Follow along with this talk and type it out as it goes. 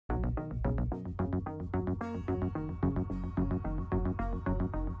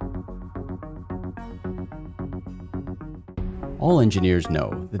All engineers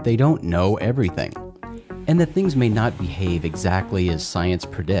know that they don't know everything, and that things may not behave exactly as science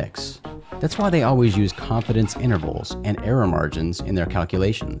predicts. That's why they always use confidence intervals and error margins in their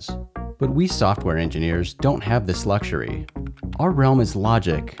calculations. But we software engineers don't have this luxury. Our realm is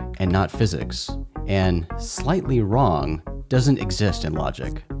logic and not physics, and slightly wrong doesn't exist in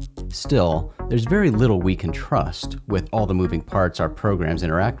logic. Still, there's very little we can trust with all the moving parts our programs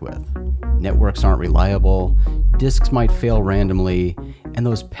interact with. Networks aren't reliable, disks might fail randomly, and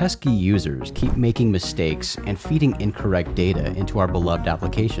those pesky users keep making mistakes and feeding incorrect data into our beloved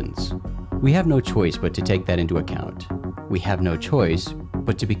applications. We have no choice but to take that into account. We have no choice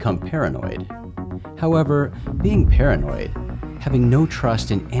but to become paranoid. However, being paranoid, having no trust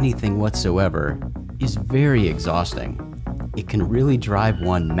in anything whatsoever, is very exhausting. It can really drive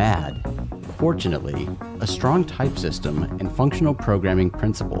one mad. Fortunately, a strong type system and functional programming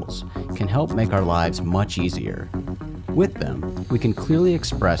principles can help make our lives much easier. With them, we can clearly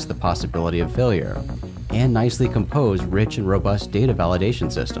express the possibility of failure and nicely compose rich and robust data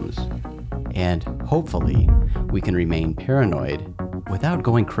validation systems. And hopefully, we can remain paranoid without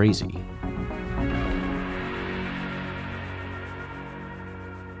going crazy.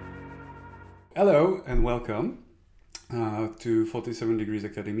 Hello and welcome to 47 Degrees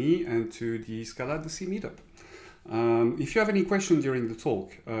Academy and to the Scala DC meetup. If you have any questions during the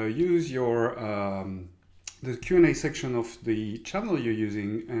talk, use the Q&A section of the channel you're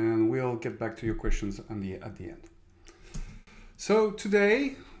using, and we'll get back to your questions at the end. So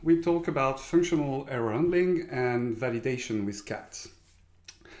today we talk about functional error handling and validation with cats.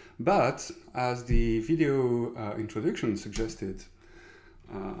 But as the video introduction suggested,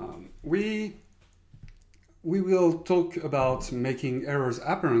 we will talk about making errors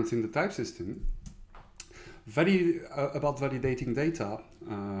apparent in the type system, about validating data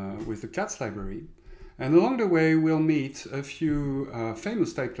with the cats library, and along the way we'll meet a few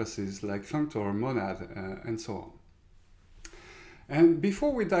famous type classes like Functor, Monad, and so on. And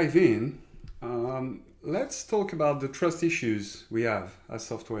before we dive in, let's talk about the trust issues we have as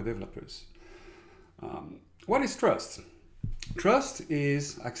software developers. What is trust? Trust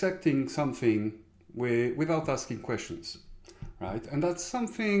is accepting something without asking questions, right? And that's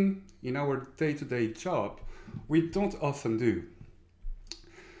something in our day-to-day job we don't often do.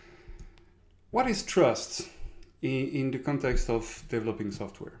 What is trust in the context of developing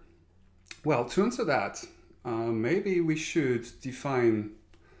software? Well, to answer that, maybe we should define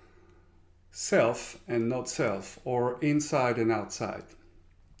self and not self, or inside and outside.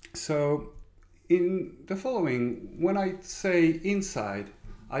 So in the following, when I say inside,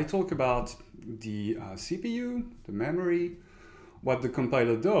 I talk about the CPU, the memory, what the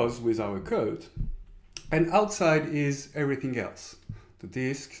compiler does with our code, and outside is everything else. The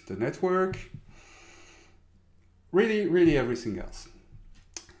disk, the network, really everything else.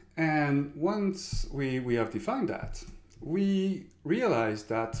 And once we have defined that, we realize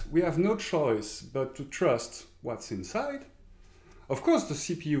that we have no choice but to trust what's inside. Of course, the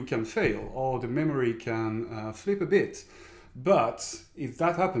CPU can fail or the memory can flip a bit, but if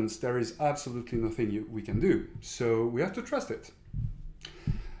that happens, there is absolutely nothing we can do. So we have to trust it.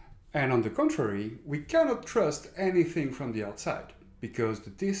 And on the contrary, we cannot trust anything from the outside because the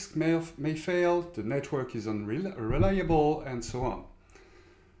disk may fail, the network is unreliable, and so on.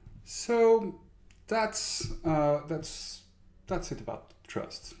 So that's it about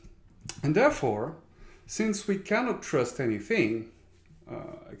trust. And therefore, since we cannot trust anything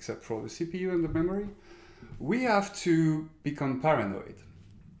except for the CPU and the memory, we have to become paranoid.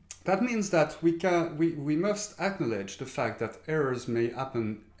 That means that we must acknowledge the fact that errors may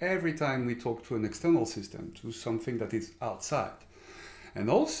happen every time we talk to an external system, to something that is outside. And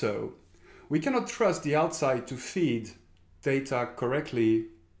also, we cannot trust the outside to feed data correctly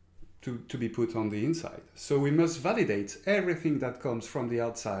to be put on the inside. So we must validate everything that comes from the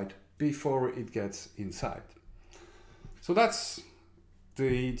outside before it gets inside. So that's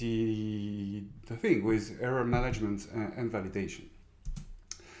the thing with error management and validation.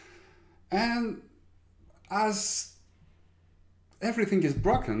 And as everything is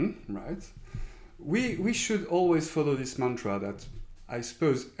broken, right, we should always follow this mantra that I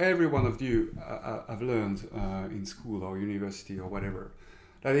suppose every one of you have learned in school or university or whatever.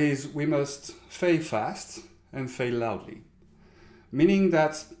 That is, we must fail fast and fail loudly. Meaning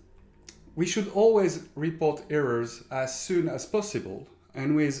that we should always report errors as soon as possible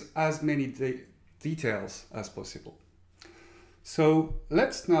and with as many details as possible. So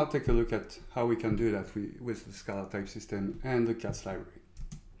let's now take a look at how we can do that with the Scala type system and the cats library.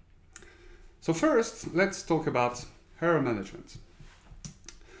 So first, let's talk about error management.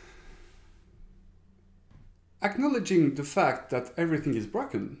 Acknowledging the fact that everything is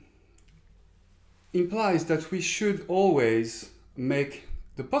broken implies that we should always make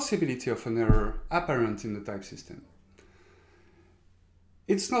the possibility of an error apparent in the type system.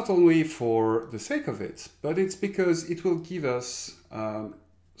 It's not only for the sake of it, but it's because it will give us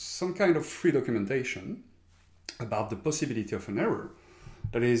some kind of free documentation about the possibility of an error.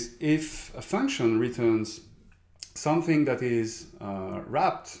 That is, if a function returns something that is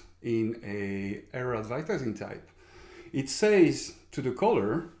wrapped in a error advertising type, it says to the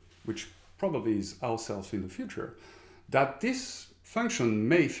caller, which probably is ourselves in the future, that this function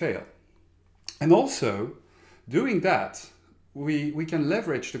may fail. And also, doing that, we can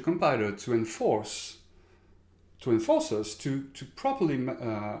leverage the compiler to enforce us to properly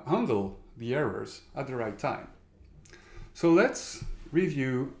handle the errors at the right time. So let's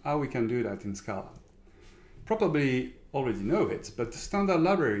review how we can do that in Scala. Probably already know it, but the standard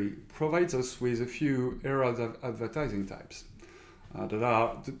library provides us with a few error advertising types.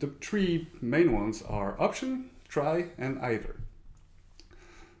 The three main ones are option, try, and either.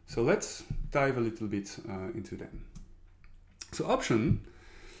 So let's dive a little bit into them. So option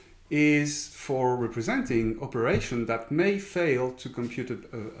is for representing operation that may fail to compute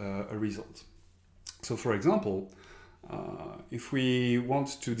a result. So for example, if we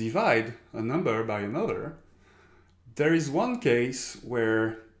want to divide a number by another, there is one case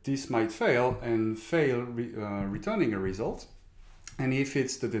where this might fail and fail returning a result, and if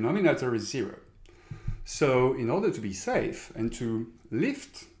it's the denominator is 0. So in order to be safe and to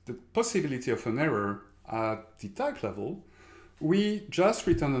lift the possibility of an error at the type level, we just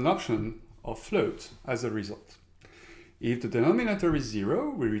return an option of float as a result. If the denominator is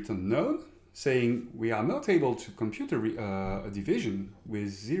 0, we return none, saying we are not able to compute a division with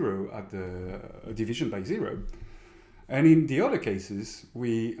 0 at a division by 0. And in the other cases,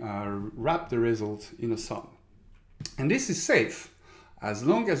 we wrap the result in a sum. And this is safe as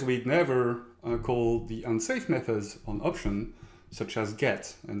long as we never call the unsafe methods on option, such as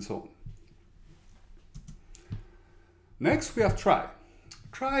get and so on. Next, we have try.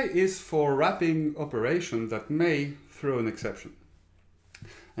 Try is for wrapping operation that may throw an exception.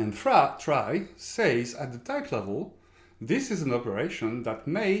 And try says at the type level, this is an operation that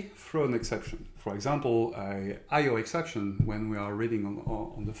may throw an exception. For example, a IO exception when we are reading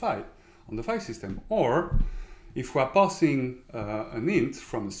on the file system. Or if we are passing an int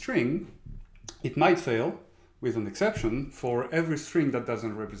from a string, it might fail with an exception for every string that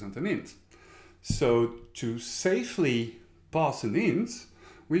doesn't represent an int. So to safely pass an int,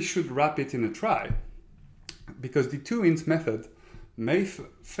 we should wrap it in a try, because the toInt method may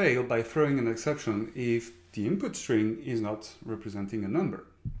fail by throwing an exception if the input string is not representing a number.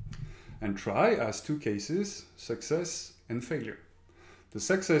 And try has two cases, success and failure. The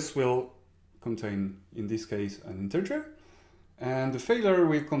success will contain, in this case, an integer, and the failure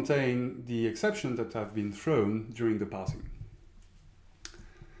will contain the exception that have been thrown during the passing.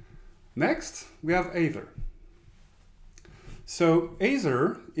 Next, we have either. So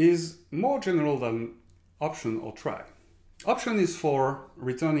either is more general than option or try. Option is for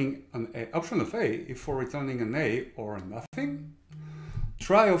returning option of A is for returning an A or a nothing.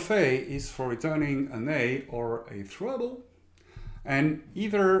 Try of A is for returning an A or a throwable. And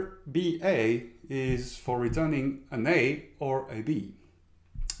either BA is for returning an A or a B.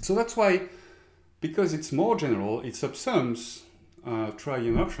 So that's why, because it's more general, it subsums try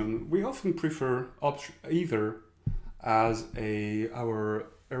and option, we often prefer either as our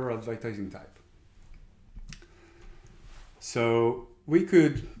error advertising type. So we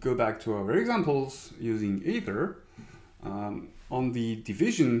could go back to our examples using either. On the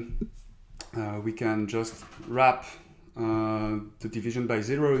division, we can just wrap the division by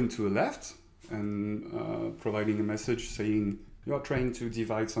 0 into a left and providing a message saying you are trying to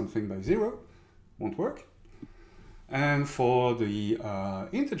divide something by 0, won't work. And for the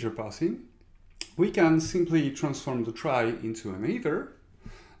integer passing, we can simply transform the try into an either,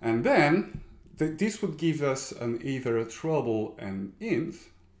 and then this would give us an either throwable and int,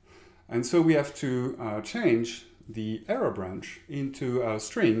 and so we have to change the error branch into a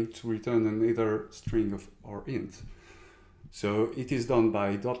string to return an either string or int. So it is done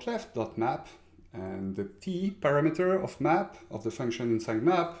by .left.map, and the t parameter of map of the function inside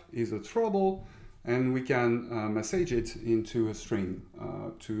map is a throwable, and we can message it into a string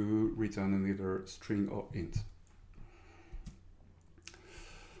to return an either string or int.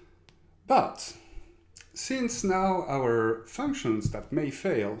 But since now our functions that may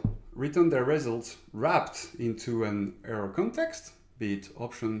fail return their results wrapped into an error context, be it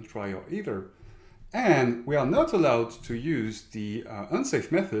option, try, or either, and we are not allowed to use the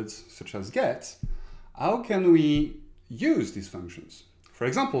unsafe methods such as get, how can we use these functions? For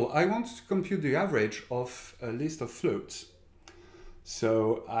example, I want to compute the average of a list of floats.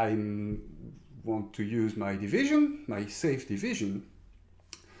 So I want to use my division, my safe division.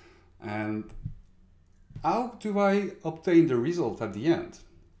 And how do I obtain the result at the end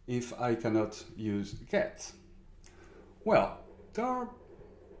if I cannot use get? Well, there are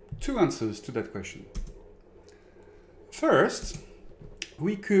two answers to that question. First,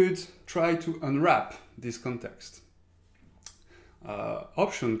 we could try to unwrap this context.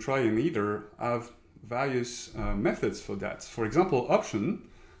 Option, try, and either have various methods for that. For example, option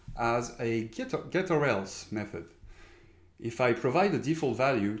has a get or else method. If I provide a default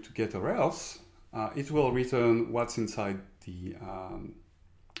value to get or else, it will return what's inside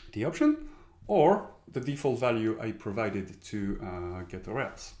the option, or the default value I provided to get or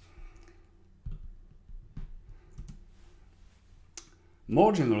else.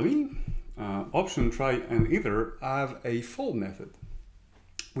 More generally, option, try, and either have a fold method.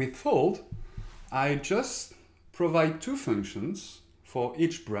 With fold, I just provide two functions for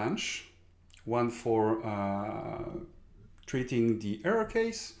each branch, one for treating the error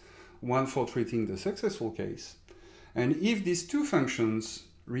case, one for treating the successful case. And if these two functions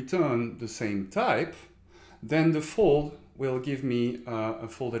return the same type, then the fold will give me a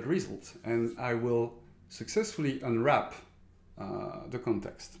folded result, and I will successfully unwrap the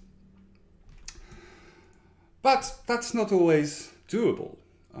context. But that's not always doable.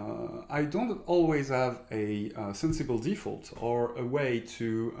 I don't always have a sensible default or a way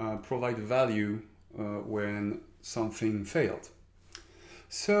to provide a value when something failed.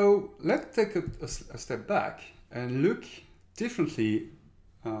 So let's take a step back and look differently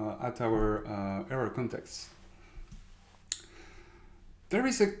at our error contexts. There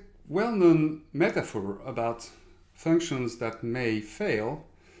is a well-known metaphor about functions that may fail.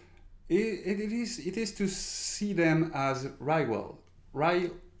 It is to see them as railways.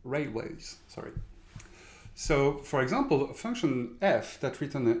 So, for example, a function f that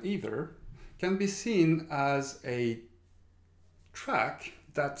returns an either can be seen as a track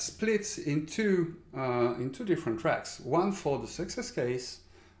that splits in two different tracks, one for the success case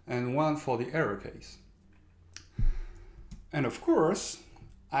and one for the error case. And of course,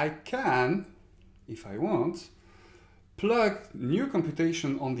 I can, if I want, plug new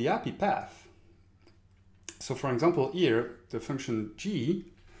computation on the happy path. So for example, here, the function g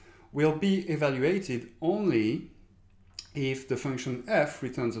will be evaluated only if the function f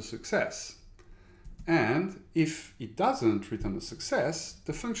returns a success. And if it doesn't return a success,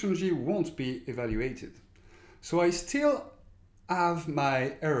 the function g won't be evaluated. So I still have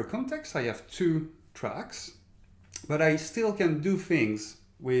my error context. I have two tracks, but I still can do things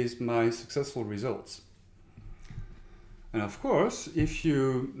with my successful results. And of course, if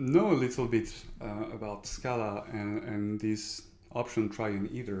you know a little bit about Scala and these option, try,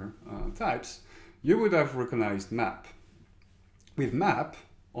 and either types, you would have recognized map. With map,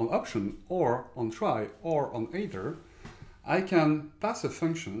 on option or on try or on either, I can pass a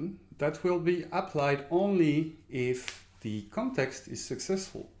function that will be applied only if the context is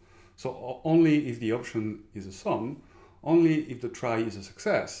successful. So only if the option is a sum, only if the try is a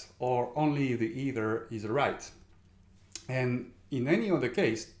success, or only if the either is a right. And in any other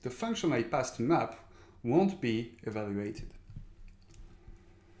case, the function I pass to map won't be evaluated.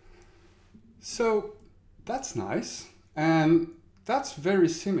 So that's nice, and that's very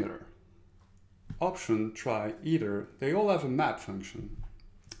similar. Option, try, either, they all have a map function.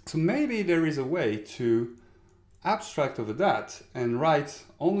 So maybe there is a way to abstract over that and write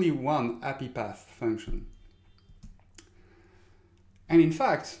only one happy path function. And in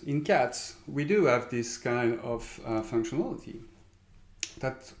fact, in cats, we do have this kind of functionality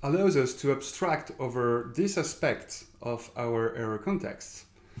that allows us to abstract over this aspect of our error context.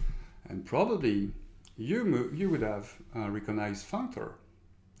 And probably you would have recognized Functor.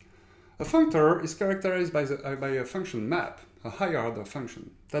 A functor is characterized by a function map, a higher order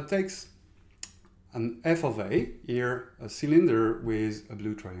function, that takes an f of a, here a cylinder with a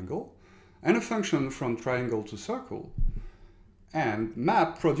blue triangle, and a function from triangle to circle. And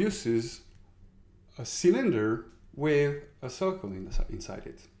map produces a cylinder with a circle inside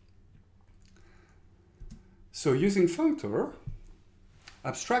it. So using Functor,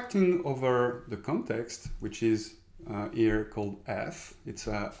 abstracting over the context, which is here called f, it's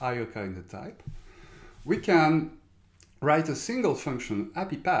a higher kind of type, we can write a single function,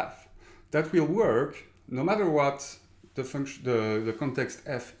 happy path, that will work no matter what the context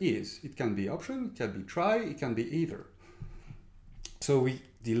f is. It can be option, it can be try, it can be either. So we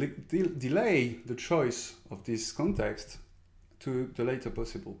delay the choice of this context to the later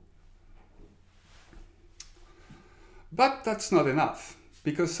possible. But that's not enough,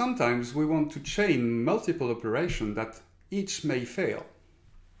 because sometimes we want to chain multiple operations that each may fail.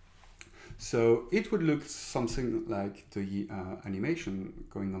 So it would look something like the animation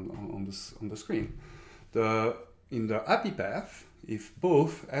going on the screen. In the happy path, if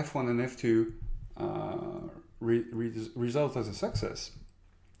both F1 and F2 result as a success,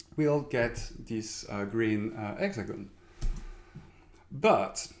 we'll get this green hexagon.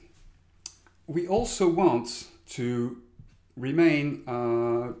 But we also want to remain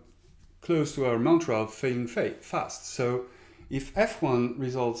close to our mantra of failing fast. So if F1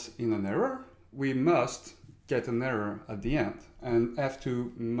 results in an error, we must get an error at the end, and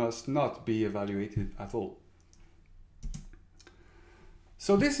F2 must not be evaluated at all.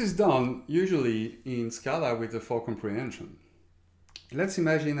 So this is done usually in Scala with the for comprehension. Let's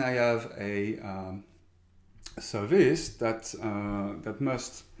imagine I have a service that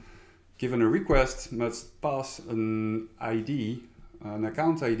must, given a request, must pass an ID, an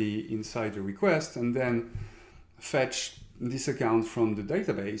account ID inside the request, and then fetch this account from the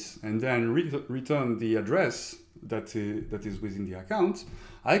database, and then return the address that is within the account.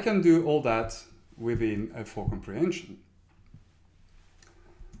 I can do all that within a for comprehension.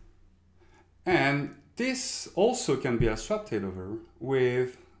 And this also can be abstracted over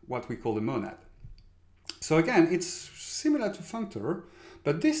with what we call a monad. So again, it's similar to Functor,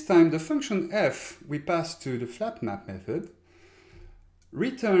 but this time the function f we pass to the flatmap method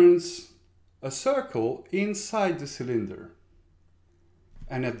returns a circle inside the cylinder.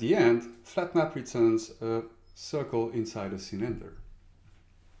 And at the end, flatmap returns a circle inside a cylinder.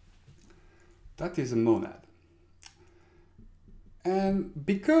 That is a monad. And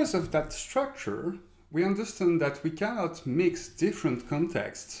because of that structure, we understand that we cannot mix different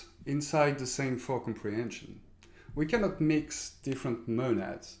contexts inside the same for comprehension. We cannot mix different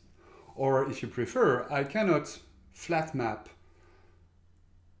monads. Or if you prefer, I cannot flat map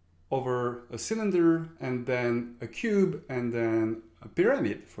over a cylinder and then a cube and then a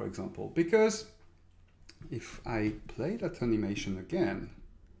pyramid, for example. Because if I play that animation again,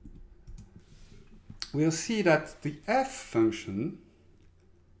 we'll see that the f function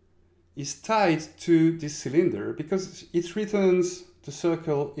is tied to this cylinder because it returns the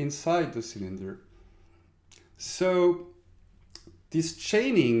circle inside the cylinder. So this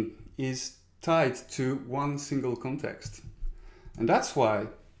chaining is tied to one single context. And that's why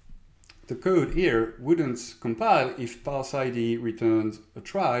the code here wouldn't compile if parse ID returned a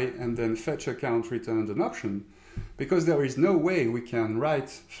try and then fetch account returned an option, because there is no way we can write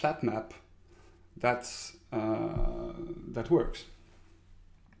flatmap that works.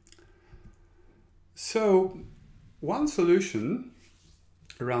 So one solution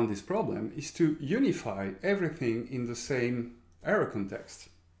around this problem is to unify everything in the same error context.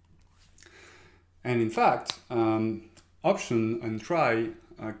 And in fact, option and try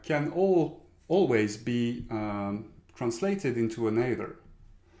can always be translated into an either,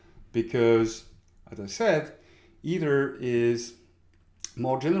 because, as I said, either is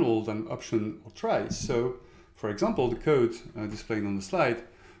more general than option or try. So, for example, the code displayed on the slide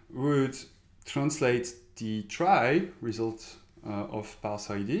would translate the try result of parse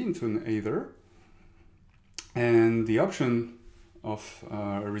ID into an either, and the option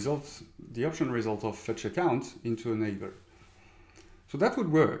result of fetch account into an either. So that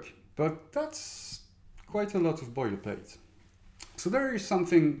would work, but that's quite a lot of boilerplate. So there is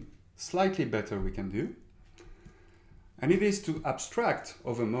something slightly better we can do, and it is to abstract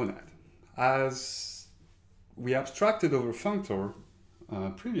over monad. As we abstracted over Functor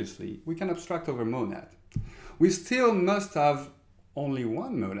previously, we can abstract over monad. We still must have only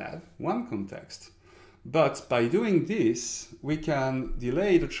one monad, one context, but by doing this, we can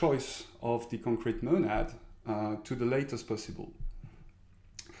delay the choice of the concrete monad to the latest possible.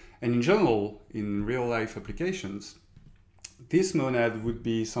 And in general, in real-life applications, this monad would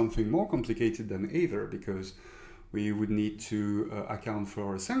be something more complicated than either, because we would need to account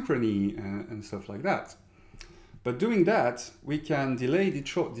for asynchrony and stuff like that. But doing that, we can delay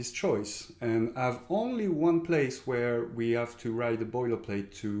this choice and have only one place where we have to write a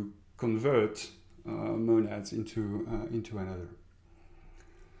boilerplate to convert monads into another.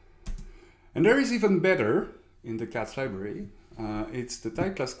 And there is even better in the CATS library. It's the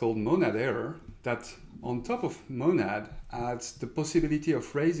type class called monad error that on top of monad adds the possibility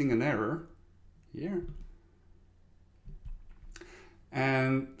of raising an error here.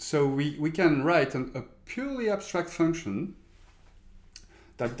 And so we can write a purely abstract function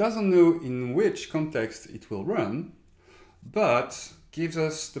that doesn't know in which context it will run, but gives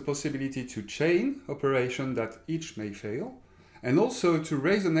us the possibility to chain operation that each may fail, and also to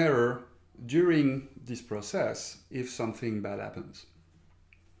raise an error during this process if something bad happens.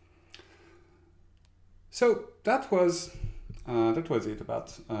 So that was it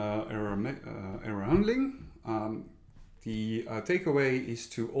about error handling. The takeaway is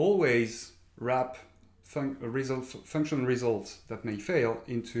to always wrap function results that may fail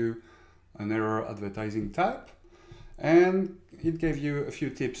into an error advertising type, and it gave you a few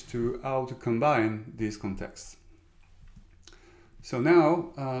tips to how to combine these contexts. So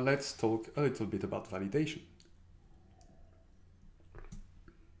now let's talk a little bit about validation.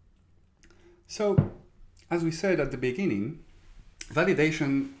 So, as we said at the beginning,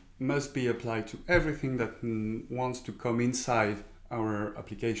 validation must be applied to everything that wants to come inside our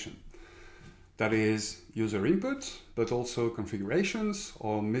application. That is user input, but also configurations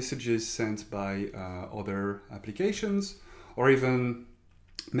or messages sent by other applications, or even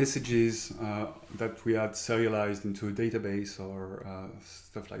messages that we had serialized into a database or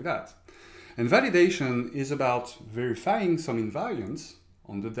stuff like that. And validation is about verifying some invariants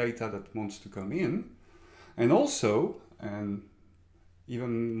on the data that wants to come in, and also, and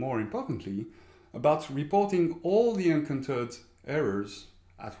even more importantly, about reporting all the encountered errors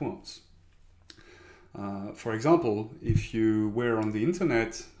at once. For example, if you were on the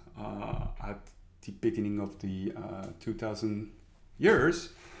internet at the beginning of the 2000 years,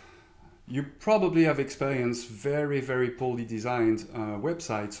 you probably have experienced very, very poorly designed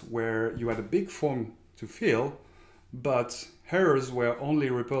websites where you had a big form to fill, but errors were only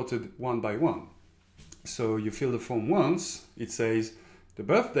reported one by one. So you fill the form once, it says the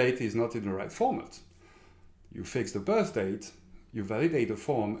birth date is not in the right format. You fix the birth date, you validate the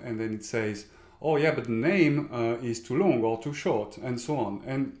form, and then it says, oh yeah, but the name is too long or too short, and so on.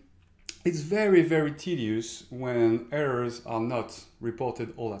 And it's very, very tedious when errors are not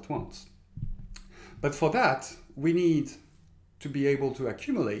reported all at once. But for that, we need to be able to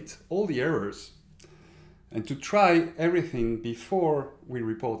accumulate all the errors and to try everything before we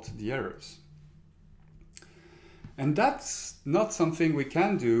report the errors. And that's not something we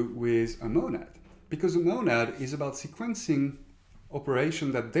can do with a monad, because a monad is about sequencing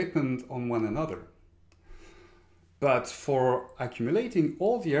operations that depend on one another. But for accumulating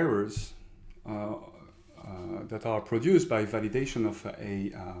all the errors that are produced by validation of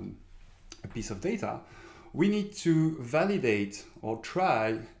a piece of data, we need to validate or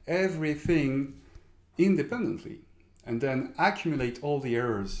try everything independently and then accumulate all the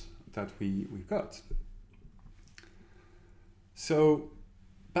errors that we've got. So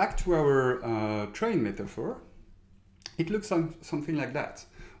back to our train metaphor, it looks like something like that.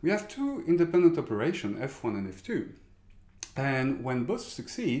 We have two independent operations, F1 and F2. And when both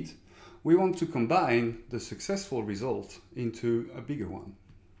succeed, we want to combine the successful result into a bigger one.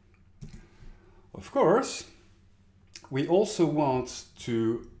 Of course, we also want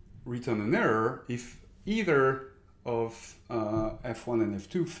to return an error if either of F1 and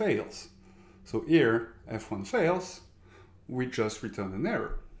F2 fails. So here, F1 fails, we just return an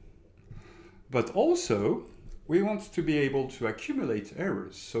error. But also, we want to be able to accumulate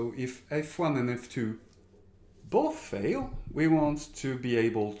errors. So if F1 and F2 both fail, we want to be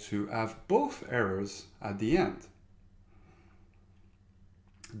able to have both errors at the end.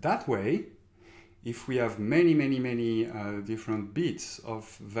 That way, if we have many different bits of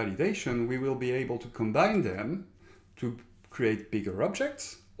validation, we will be able to combine them to create bigger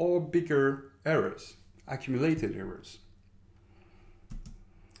objects or bigger errors, accumulated errors.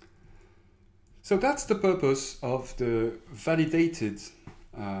 So that's the purpose of the validated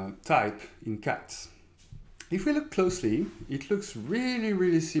type in cats. If we look closely, it looks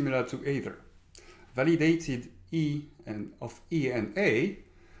really similar to either. Validated of E and A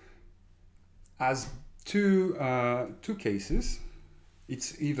has two cases.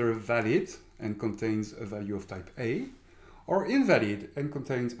 It's either valid and contains a value of type A, or invalid and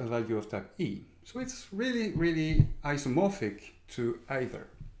contains a value of type E. So it's really isomorphic to either.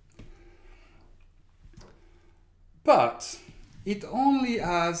 But it only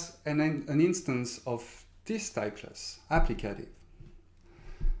has an instance of this type class, applicative.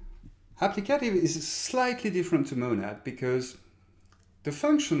 Applicative is slightly different to monad because the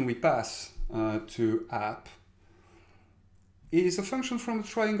function we pass to app is a function from a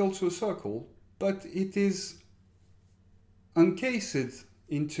triangle to a circle, but it is encased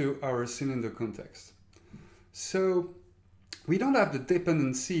into our cylinder context. So we don't have the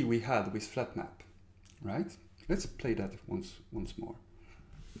dependency we had with flatmap, right? Let's play that once more.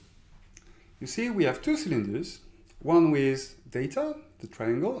 You see, we have two cylinders, one with data, the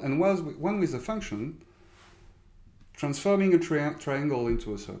triangle, and one with a function transforming a triangle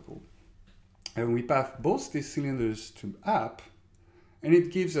into a circle. And we pass both these cylinders to app, and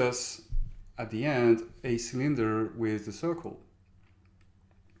it gives us at the end a cylinder with the circle.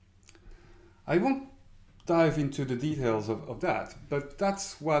 I won't dive into the details of that, but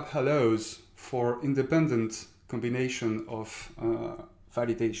that's what allows for independent combination of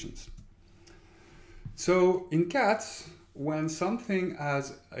validations. So in cats, when something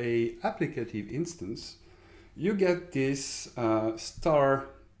has a applicative instance, you get this star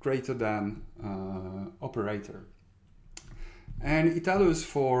greater than operator. And it allows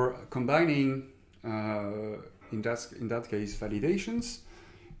for combining, in that case, validations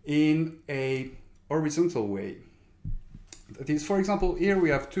in a horizontal way. That is, for example, here we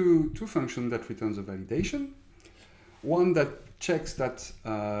have two functions that returns a validation. One that checks that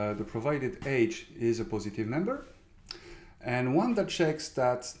the provided age is a positive number, and one that checks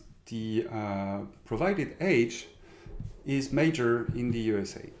that the provided age is major in the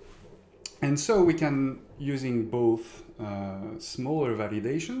USA. And so we can, using both smaller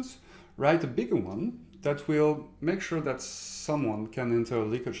validations, write a bigger one that will make sure that someone can enter a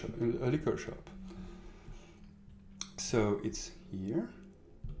liquor shop. So it's here,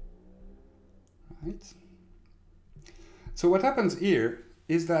 right? So what happens here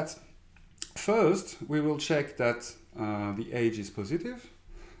is that first we will check that the age is positive,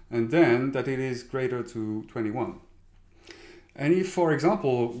 and then that it is greater to 21. And if, for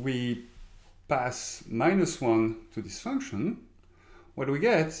example, we pass -1 to this function, what we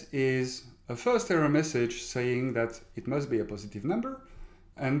get is a first error message saying that it must be a positive number,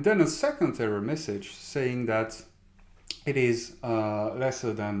 and then a second error message saying that it is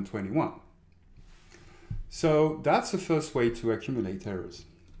lesser than 21. So that's the first way to accumulate errors.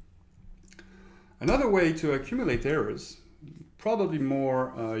 Another way to accumulate errors, probably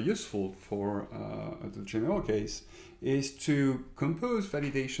more useful for the general case, is to compose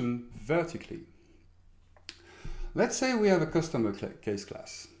validation vertically. Let's say we have a customer case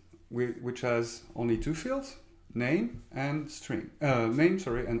class, which has only two fields, name and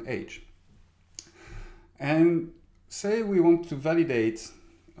and age. And say we want to validate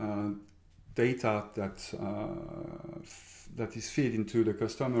data that is fed into the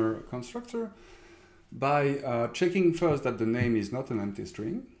customer constructor by checking first that the name is not an empty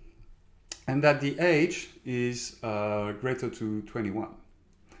string and that the age is greater to 21.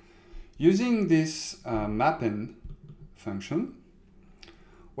 Using this mapping function,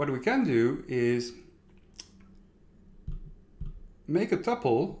 what we can do is make a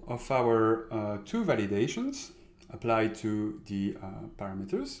tuple of our two validations applied to the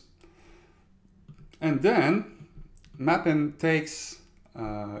parameters, and then mapping takes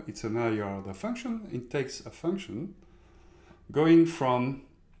it's an higher order function. It takes a function going from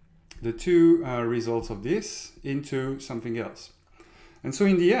the two results of this into something else. And so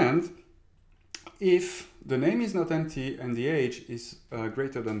in the end, if the name is not empty and the age is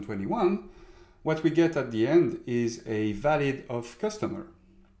greater than 21, what we get at the end is a valid of customer.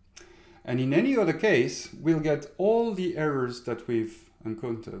 And in any other case, we'll get all the errors that we've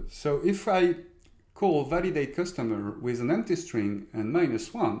encountered. So if I call validate customer with an empty string and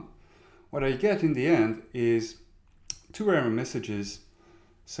 -1, what I get in the end is two error messages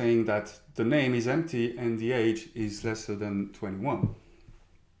saying that the name is empty and the age is lesser than 21.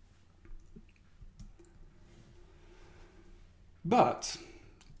 But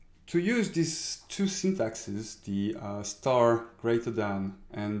to use these two syntaxes, the star greater than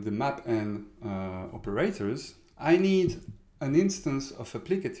and the map n operators, I need an instance of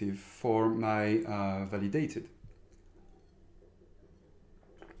applicative for my validated.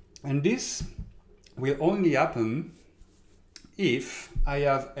 And this will only happen if I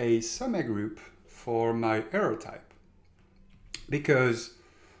have a subgroup for my error type, because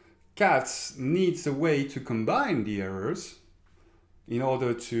cats needs a way to combine the errors in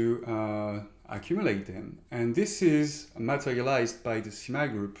order to accumulate them, and this is materialized by the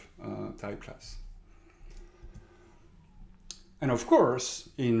semigroup type class. And of course,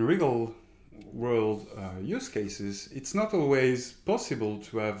 in real world use cases, it's not always possible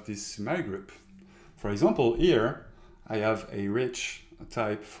to have this semigroup. For example, here I have a rich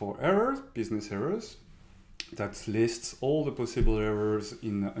type for errors, business errors, that lists all the possible errors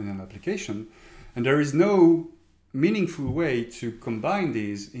in an application, and there is no meaningful way to combine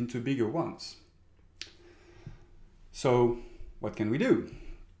these into bigger ones. So what can we do?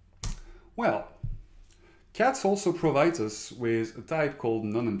 Well, cats also provides us with a type called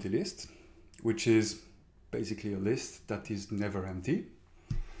non-empty list, which is basically a list that is never empty.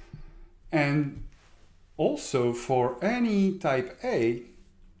 And also for any type A,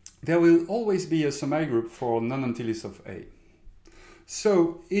 there will always be a semigroup for non-empty list of A.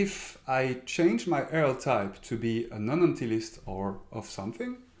 So if I change my error type to be a non-empty list or of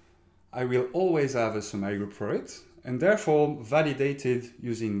something, I will always have a semi-group for it, and therefore validated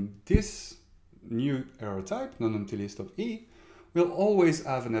using this new error type, non-empty list of E, will always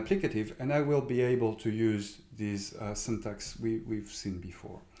have an applicative, and I will be able to use this syntax we've seen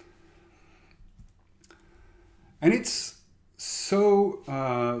before. And it's so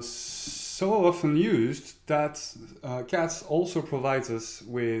often used that CATS also provides us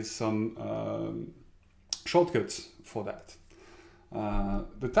with some shortcuts for that.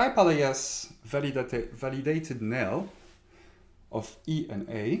 The type alias validated nil of E and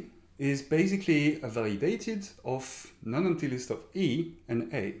A is basically a validated of non-empty list of E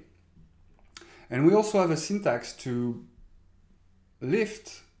and A. And we also have a syntax to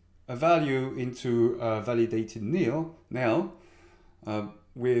lift a value into a validated nil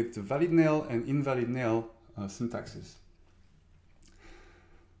with the valid nil and invalid nil syntaxes.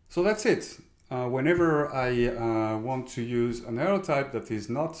 So that's it. Whenever I want to use an error type that is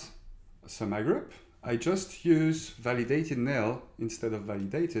not a semi-group, I just use validated nil instead of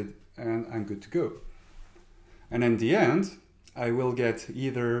validated, and I'm good to go. And in the end, I will get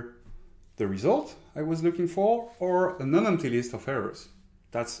either the result I was looking for or a non-empty list of errors.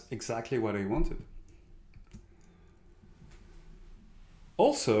 That's exactly what I wanted.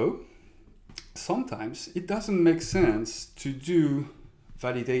 Also, sometimes it doesn't make sense to do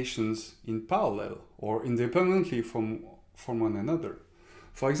validations in parallel or independently from one another.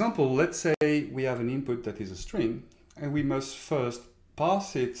 For example, let's say we have an input that is a string, and we must first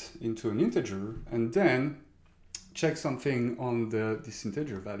pass it into an integer and then check something on this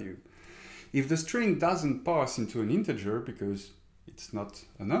integer value. If the string doesn't pass into an integer because it's not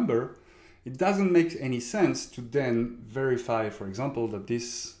a number, it doesn't make any sense to then verify, for example, that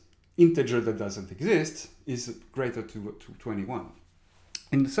this integer that doesn't exist is greater to 21.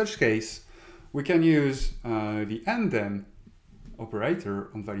 In such case, we can use the and-then operator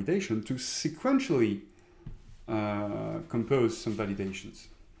on validation to sequentially compose some validations.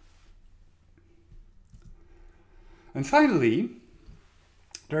 And finally,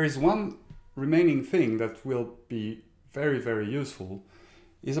 there is one remaining thing that will be very, very useful,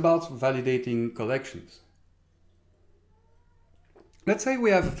 is about validating collections. Let's say we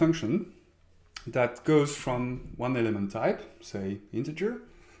have a function that goes from one element type, say integer,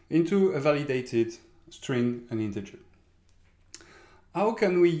 into a validated string and integer. How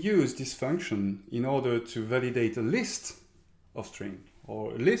can we use this function in order to validate a list of string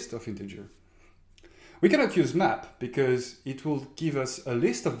or a list of integer? We cannot use map because it will give us a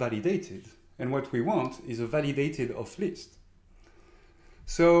list of validated, and what we want is a validated of list.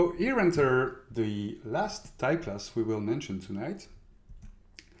 So here enter the last type class we will mention tonight,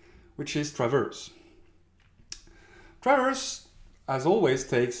 which is traverse. Traverse, as always,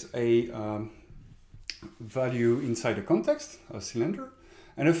 takes a value inside a context, a cylinder,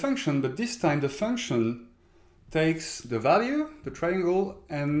 and a function, but this time the function takes the value, the triangle,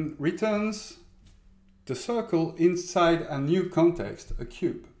 and returns the circle inside a new context, a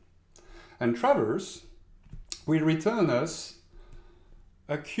cube. And traverse will return us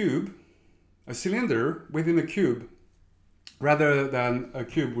a cube, a cylinder within a cube, rather than a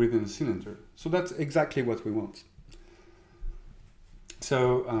cube within a cylinder. So that's exactly what we want.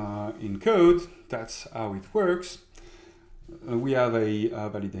 So in code, that's how it works. We have a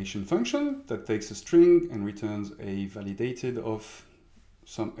validation function that takes a string and returns a validated of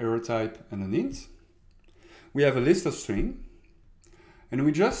some error type and an int. We have a list of string, and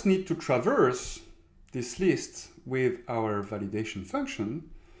we just need to traverse this list with our validation function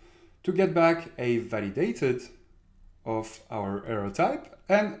to get back a validated of our error type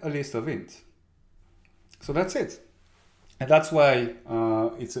and a list of int. So that's it. And that's why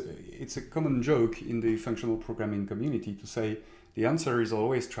it's a common joke in the functional programming community to say the answer is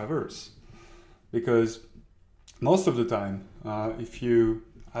always traverse. Because most of the time, if you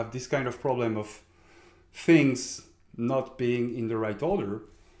have this kind of problem of things not being in the right order,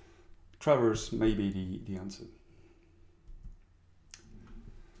 traverse may be the answer.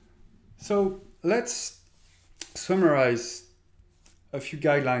 So let's summarize a few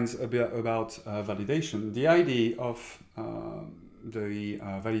guidelines about validation. The idea of the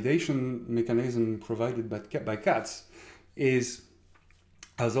validation mechanism provided by CATS is,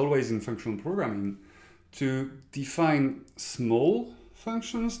 as always in functional programming, to define small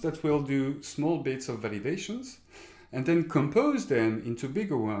functions that will do small bits of validations and then compose them into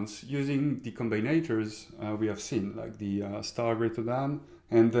bigger ones using the combinators we have seen, like the star greater than,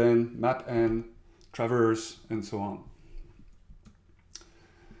 and then map and traverse, and so on.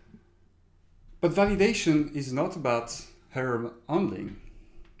 But validation is not about error handling.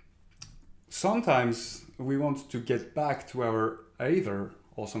 Sometimes we want to get back to our either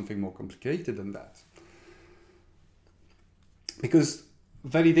or something more complicated than that. Because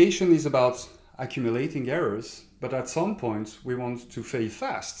validation is about accumulating errors, but at some point we want to fail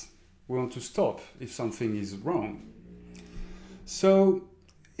fast. We want to stop if something is wrong. So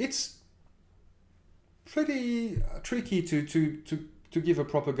it's pretty tricky to give a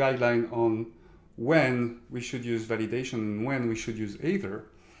proper guideline on when we should use validation and when we should use either.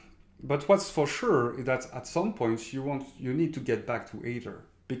 But what's for sure is that at some point you need to get back to either,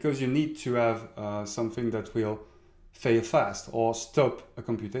 because you need to have something that will fail fast or stop a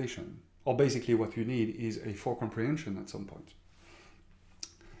computation. Or basically what you need is a for comprehension at some point.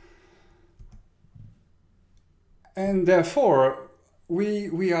 And therefore,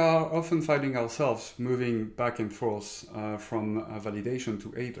 we are often finding ourselves moving back and forth from validation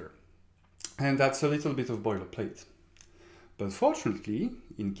to either. And that's a little bit of boilerplate. But fortunately,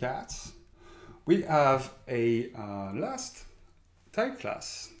 in cats, we have a last type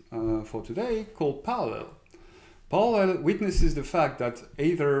class for today called parallel. Parallel witnesses the fact that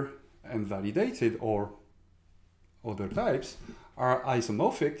either and validated or other types are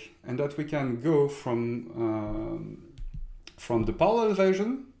isomorphic, and that we can go from the parallel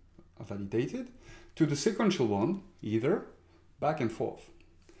version, validated, to the sequential one, either, back and forth.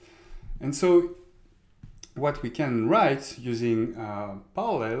 And so what we can write using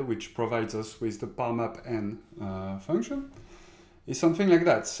parallel, which provides us with the parmapn function, is something like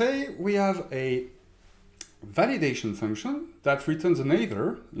that. Say we have a validation function that returns an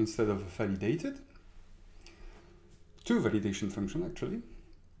either instead of a validated, two validation function actually,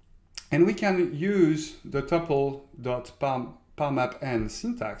 and we can use the tuple.parmapn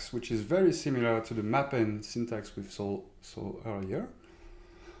syntax, which is very similar to the mapn syntax we saw earlier,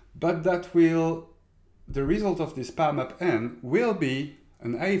 but that will, the result of this parmapn will be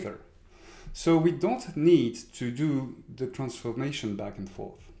an either. So we don't need to do the transformation back and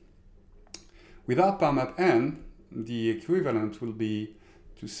forth. Without parmapn, the equivalent will be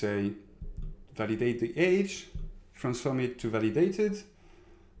to say validate the age, transform it to validated,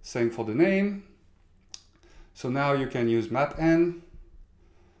 same for the name. So now you can use mapn,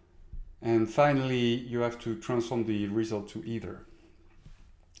 and finally you have to transform the result to either.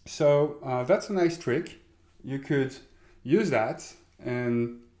 So that's a nice trick. You could use that,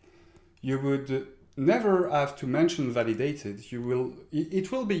 and you would never have to mention validated.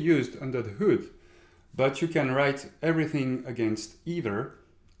 It will be used under the hood, but you can write everything against either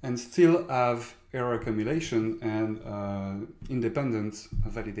and still have error accumulation and independent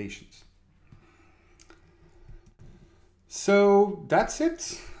validations. So that's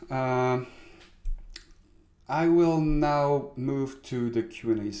it. I will now move to the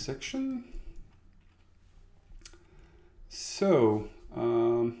Q&A section. So,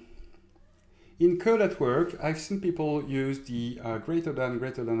 in code at work, I've seen people use the greater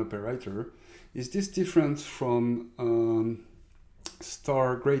than operator. Is this different from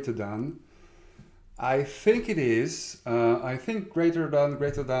star greater than? I think it is. I think greater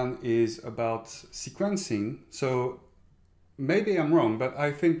than is about sequencing. So maybe I'm wrong, but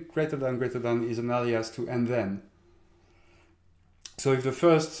I think greater than is an alias to and then. So if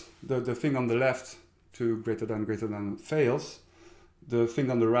the thing on the left to greater than fails, the thing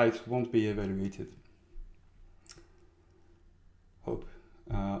on the right won't be evaluated. Hope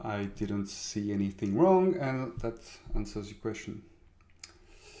I didn't see anything wrong, and that answers your question.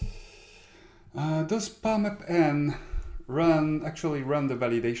 Does parmapn actually run the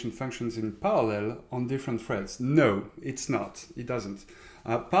validation functions in parallel on different threads? No, it's not. It doesn't.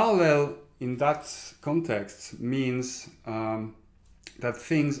 Parallel in that context means that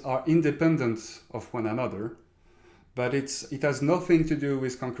things are independent of one another, but it has nothing to do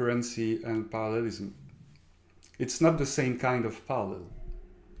with concurrency and parallelism. It's not the same kind of parallel.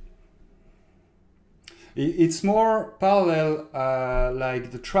 It's more parallel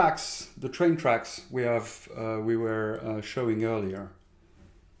like the train tracks we were showing earlier,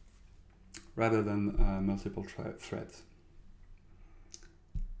 rather than multiple threads.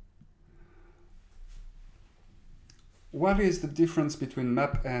 What is the difference between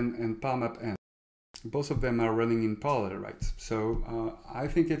mapn and parmapn? Both of them are running in parallel, right? So I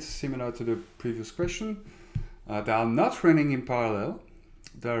think it's similar to the previous question. They are not running in parallel.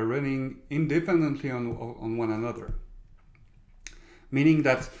 They are running independently on one another. Meaning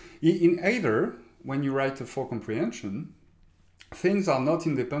that in either, when you write a for comprehension, things are not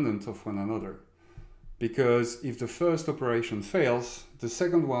independent of one another. Because if the first operation fails, the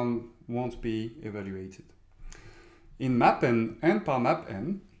second one won't be evaluated. In mapn and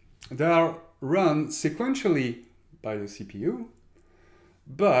parmapn, they are run sequentially by the CPU,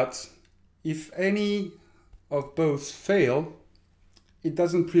 but if any of both fail, it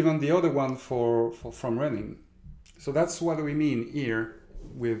doesn't prevent the other one from running. So that's what we mean here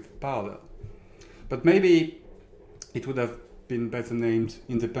with parallel. But maybe it would have been better named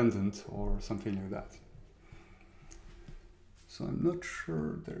independent or something like that. So I'm not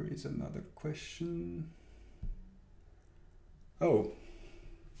sure there is another question. Oh,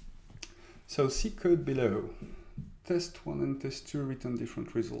 so see code below. Test 1 and test 2 return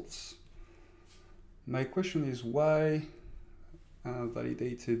different results. My question is why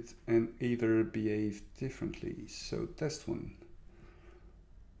validated and either behave differently. So test 1.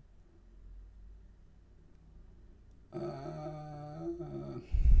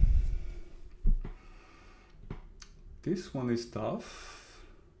 This one is tough.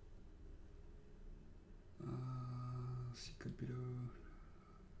 See code below.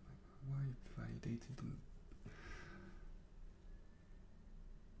 Why validated?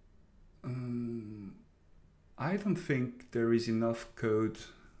 I don't think there is enough code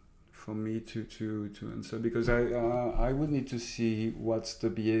for me to answer, because I would need to see what's the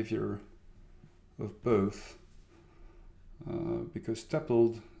behavior of both, because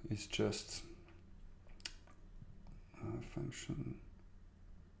tupled is just a function.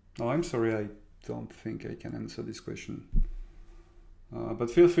 Oh, I'm sorry, I don't think I can answer this question.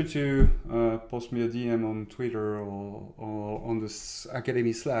 But feel free to post me a DM on Twitter or on this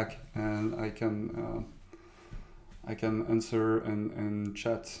Academy Slack, and I can answer and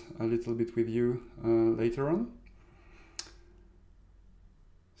chat a little bit with you later on.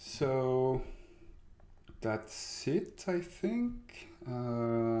 So that's it, I think.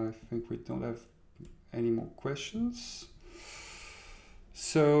 I think we don't have any more questions.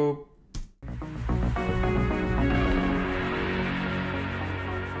 So